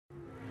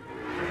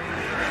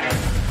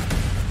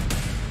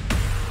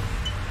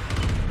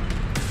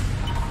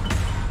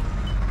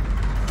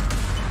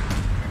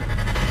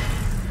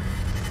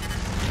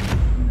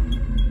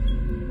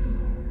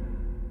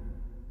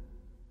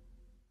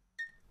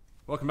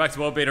Welcome back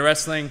to World-Beater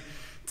Wrestling.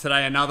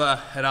 Today another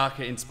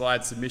Hidaka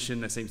inspired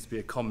submission. There seems to be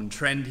a common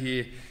trend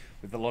here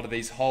with a lot of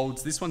these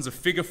holds. This one's a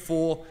figure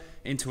four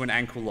into an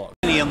ankle lock.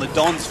 On the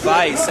Don's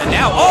face, and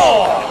now,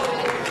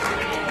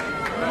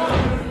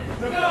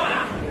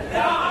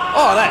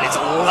 that is a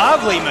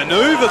lovely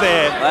maneuver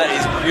there. That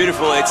is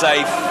beautiful. It's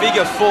a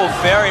figure four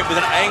variant with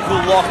an ankle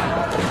lock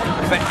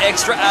for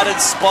extra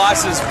added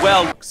spice as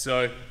well.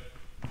 So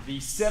the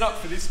setup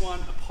for this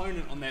one,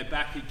 opponent on their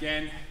back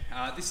again.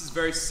 This is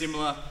very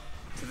similar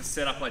to the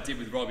setup I did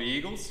with Robbie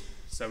Eagles.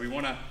 So we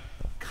want to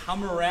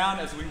come around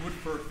as we would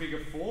for a figure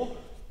four,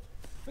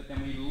 but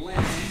then we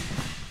land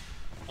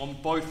on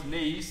both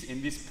knees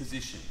in this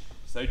position.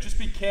 So just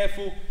be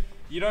careful.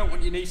 You don't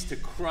want your knees to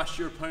crush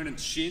your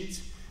opponent's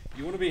shins.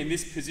 You want to be in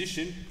this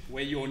position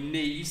where your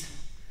knees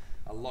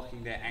are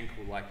locking their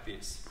ankle like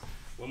this.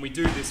 When we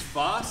do this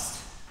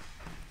fast,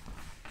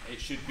 it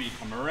should be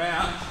come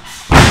around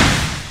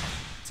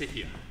to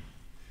here.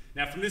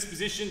 Now from this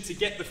position, to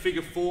get the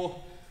figure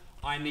four,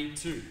 I need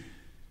to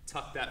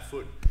tuck that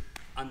foot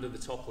under the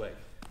top leg.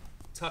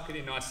 Tuck it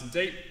in nice and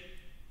deep.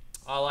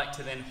 I like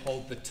to then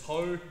hold the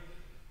toe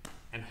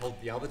and hold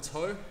the other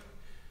toe.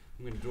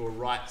 I'm going to do a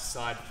right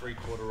side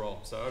 3/4 roll.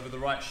 So over the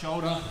right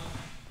shoulder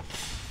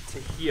to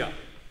here.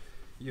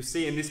 You'll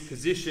see in this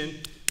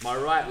position, my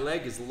right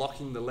leg is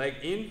locking the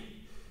leg in.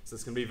 So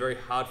it's going to be very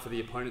hard for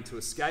the opponent to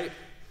escape.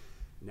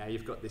 Now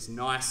you've got this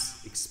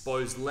nice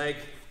exposed leg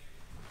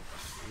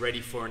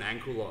ready for an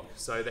ankle lock.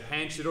 So the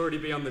hand should already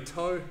be on the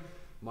toe.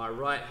 My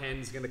right hand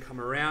is going to come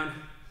around,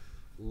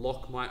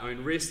 lock my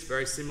own wrist,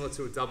 very similar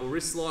to a double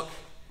wrist lock.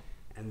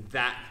 And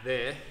that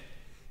there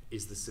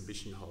is the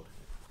submission hold.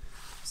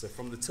 So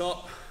from the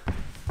top,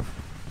 we're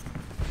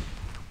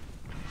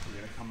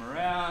going to come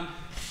around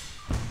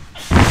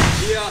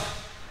here,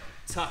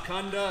 tuck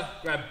under,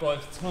 grab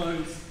both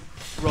toes,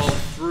 roll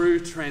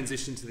through,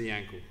 transition to the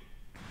ankle.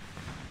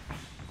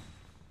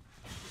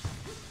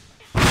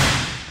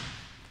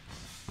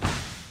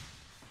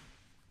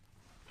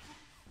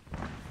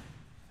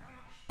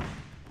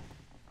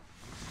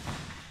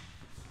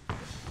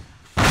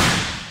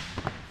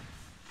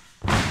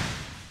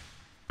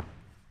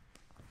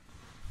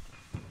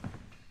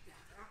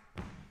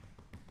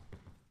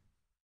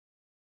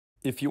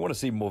 If you want to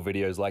see more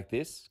videos like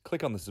this,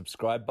 click on the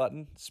subscribe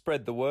button,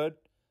 spread the word,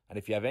 and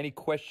if you have any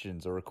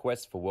questions or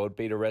requests for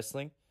World-Beater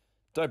Wrestling,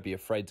 don't be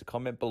afraid to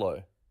comment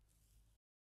below.